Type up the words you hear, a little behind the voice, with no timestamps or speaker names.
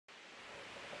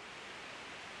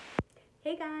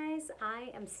Hey guys,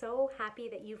 I am so happy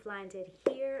that you've landed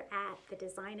here at the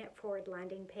Design It Forward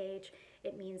landing page.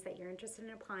 It means that you're interested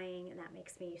in applying, and that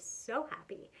makes me so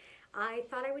happy. I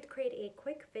thought I would create a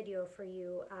quick video for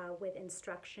you with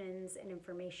instructions and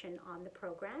information on the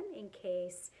program in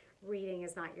case reading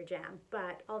is not your jam,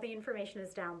 but all the information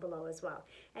is down below as well.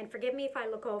 And forgive me if I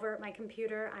look over at my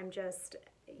computer. I'm just,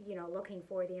 looking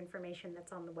for the information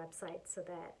that's on the website so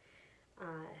that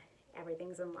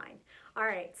everything's in line. All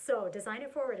right, so Design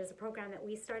It Forward is a program that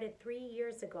we started 3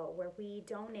 years ago where we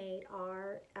donate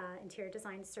our interior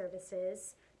design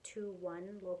services to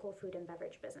one local food and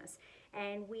beverage business.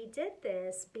 And we did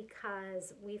this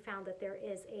because we found that there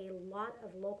is a lot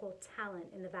of local talent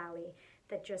in the Valley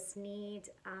that just need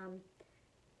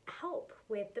help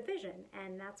with the vision,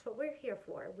 and that's what we're here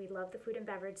for. We love the food and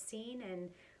beverage scene, and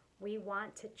we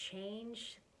want to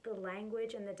change the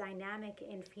language and the dynamic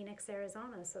in Phoenix,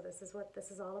 Arizona. So this is what this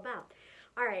is all about.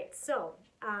 All right, so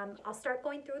I'll start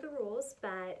going through the rules,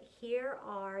 but here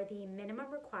are the minimum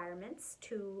requirements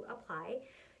to apply.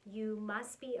 You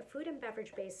must be a food and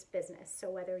beverage based business.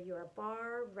 So whether you're a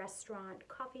bar, restaurant,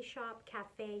 coffee shop,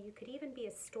 cafe, you could even be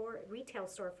a retail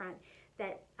storefront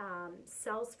that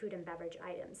sells food and beverage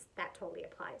items. That totally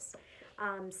applies.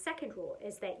 Second rule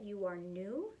is that you are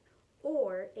new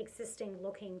or existing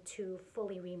looking to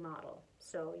fully remodel.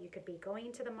 So you could be going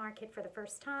into the market for the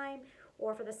first time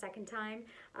or for the second time,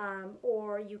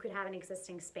 or you could have an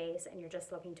existing space and you're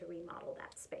just looking to remodel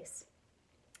that space.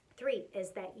 3 is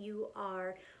that you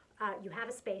have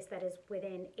a space that is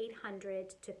within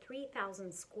 800 to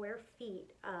 3,000 square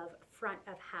feet of front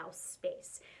of house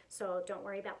space. So don't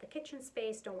worry about the kitchen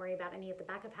space, don't worry about any of the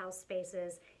back of house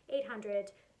spaces,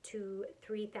 800 to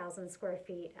 3,000 square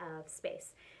feet of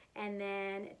space. And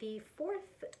then the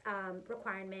 4th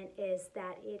requirement is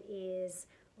that it is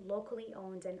locally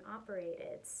owned and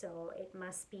operated. So it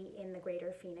must be in the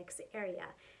greater Phoenix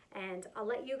area. And I'll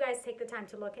let you guys take the time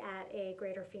to look at a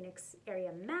greater Phoenix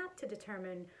area map to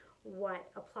determine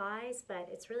what applies, but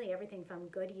it's really everything from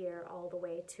Goodyear all the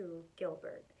way to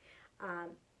Gilbert.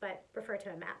 But refer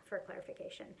to a map for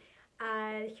clarification.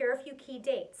 Here are a few key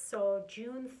dates. So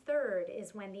June 3rd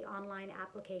is when the online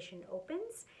application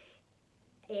opens.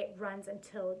 It runs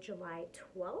until July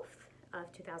 12th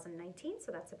of 2019,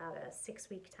 so that's about a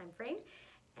 6-week time frame.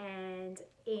 And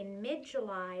in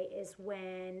mid-July is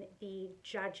when the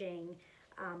judging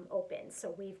opens.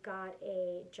 So we've got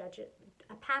a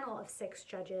panel of 6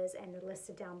 judges, and they're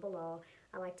listed down below.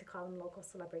 I like to call them local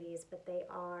celebrities, but they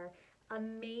are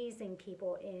amazing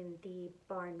people in the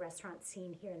bar and restaurant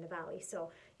scene here in the Valley.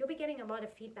 So you'll be getting a lot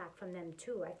of feedback from them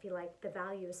too. I feel like the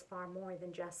value is far more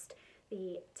than just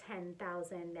the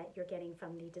 10,000 that you're getting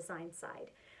from the design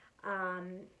side.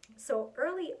 So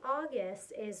early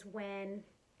August is when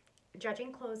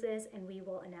judging closes and we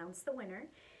will announce the winner.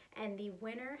 And the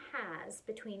winner has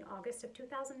between August of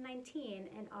 2019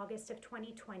 and August of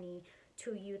 2020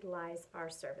 to utilize our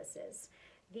services.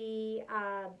 The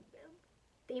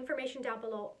information down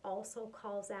below also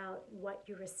calls out what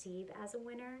you receive as a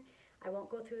winner. I won't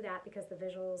go through that because the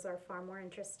visuals are far more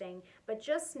interesting, but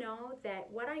just know that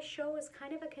what I show is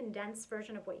kind of a condensed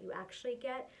version of what you actually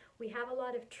get. We have a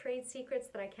lot of trade secrets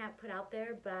that I can't put out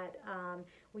there, but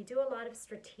we do a lot of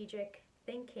strategic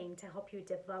thinking to help you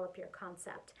develop your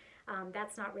concept.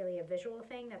 That's not really a visual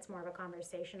thing, that's more of a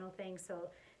conversational thing, so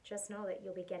just know that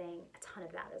you'll be getting a ton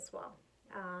of that as well.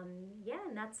 Yeah,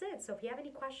 and that's it. So if you have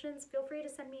any questions, feel free to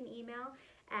send me an email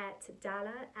at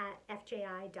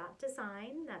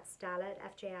dala@fji.design. That's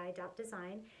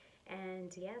dala@fji.design.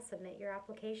 And yeah, submit your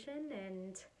application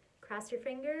and cross your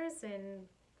fingers, and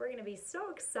we're going to be so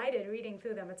excited reading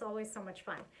through them. It's always so much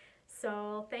fun.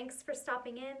 So thanks for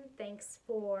stopping in. Thanks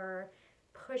for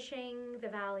pushing the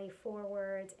Valley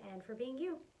forward and for being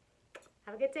you.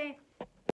 Have a good day.